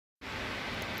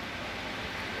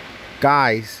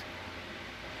Guys,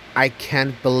 I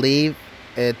can't believe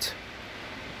it.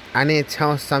 I need to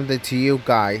tell something to you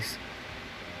guys.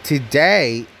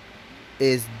 Today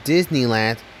is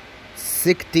Disneyland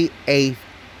 68th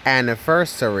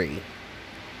anniversary.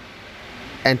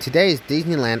 And today is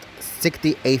Disneyland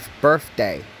 68th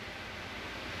birthday.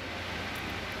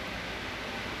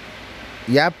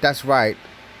 Yep, that's right.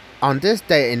 On this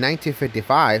day in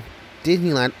 1955,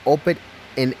 Disneyland opened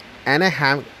in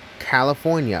Anaheim,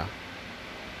 California.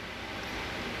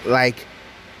 Like,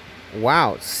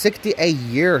 wow, 68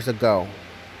 years ago.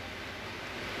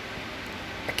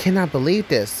 I cannot believe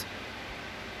this.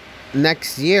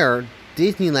 Next year,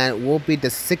 Disneyland will be the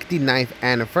 69th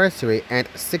anniversary and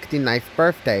 69th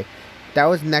birthday. That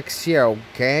was next year,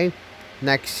 okay?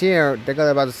 Next year, they're gonna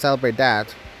about to celebrate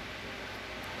that.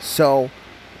 So,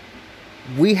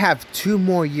 we have 2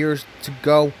 more years to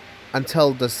go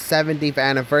until the 70th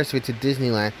anniversary to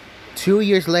Disneyland. 2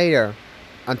 years later,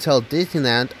 until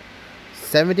Disneyland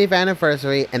 70th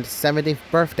anniversary and 70th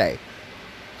birthday.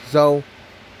 So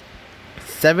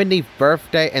 70th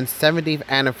birthday and 70th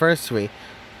anniversary,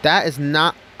 that is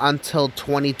not until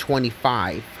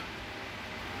 2025.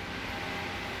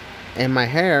 And my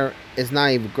hair is not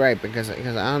even gray because I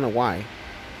don't know why.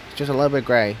 It's just a little bit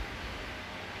gray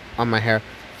on my hair.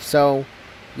 So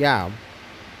yeah.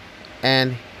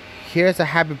 And here's a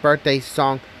happy birthday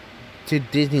song to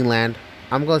Disneyland.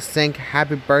 I'm gonna sing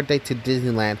happy birthday to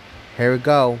Disneyland. Here we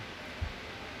go.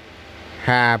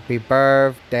 Happy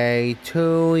birthday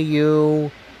to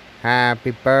you.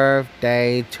 Happy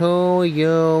birthday to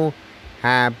you.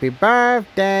 Happy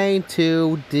birthday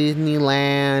to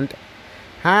Disneyland.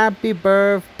 Happy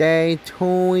birthday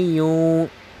to you.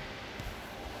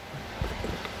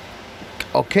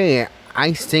 Okay,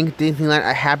 I sing Disneyland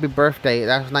a happy birthday.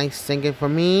 That's nice singing for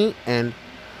me. And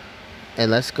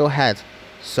let's go ahead.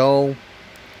 So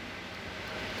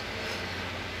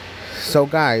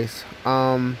guys,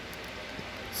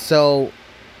 so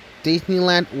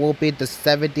Disneyland will be the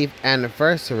 70th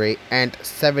anniversary and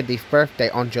 70th birthday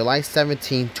on July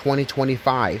 17,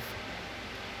 2025.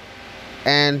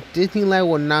 And Disneyland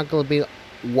will not gonna be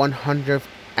 100th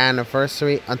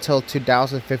anniversary until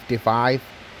 2055.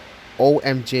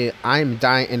 OMG, I'm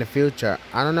dying in the future.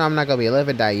 I don't know, I'm not gonna be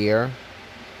living that year.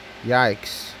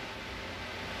 Yikes.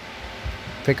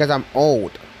 Because I'm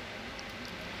old.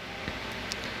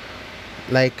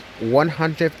 Like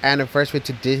 100th anniversary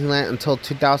to Disneyland until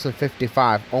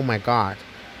 2055. Oh my god.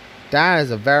 That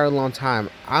is a very long time.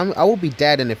 I will be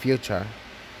dead in the future.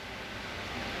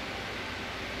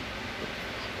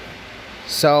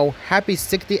 So happy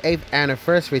 68th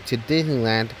anniversary to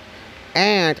Disneyland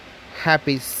and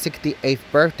happy 68th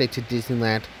birthday to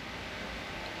Disneyland.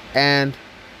 And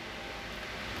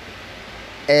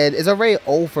it is already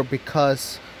over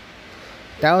because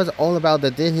that was all about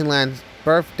the Disneyland's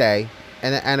birthday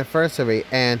and the anniversary,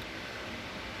 and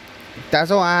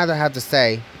that's all I have to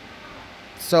say.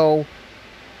 So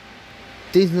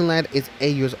Disneyland is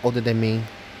 8 years older than me.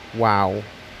 Wow.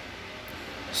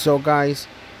 So guys,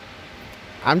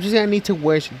 I'm just gonna need to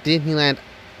wish Disneyland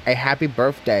a happy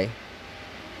birthday.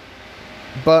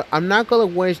 But I'm not gonna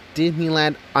wish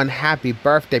Disneyland unhappy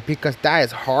birthday because that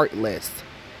is heartless.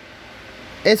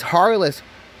 It's heartless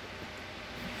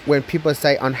when people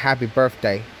say unhappy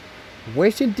birthday.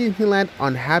 Wishing Disneyland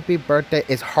unhappy birthday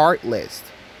is heartless.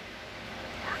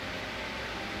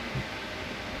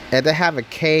 And they have a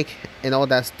cake and all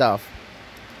that stuff.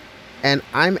 And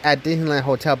I'm at Disneyland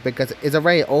Hotel because it's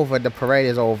already over. The parade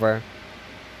is over.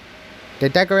 They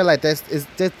decorate like this. It's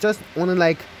just only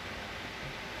like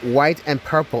white and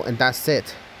purple, and that's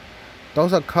it.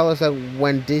 Those are colors that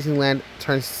when Disneyland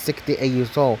turns 68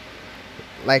 years old.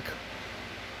 Like,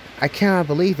 I cannot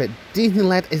believe it.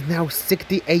 Disneyland is now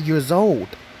 68 years old.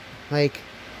 Like,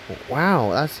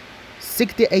 wow, that's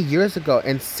 68 years ago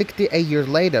and 68 years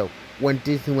later when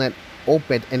Disneyland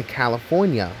opened in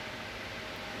California.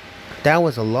 That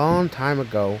was a long time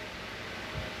ago.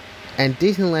 And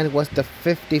Disneyland was the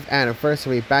 50th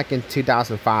anniversary back in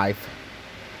 2005.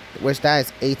 Which that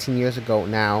is 18 years ago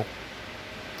now.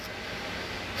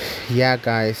 Yeah,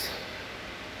 guys.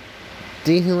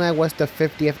 Disneyland was the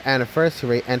 50th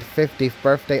anniversary and 50th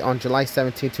birthday on July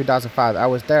 17, 2005. I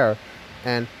was there.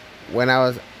 And when I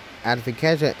was at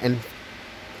vacation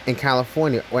in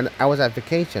California, when I was at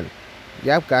vacation.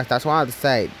 Yep, guys, that's what I have to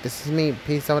say. This is me.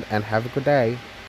 Peace out and have a good day.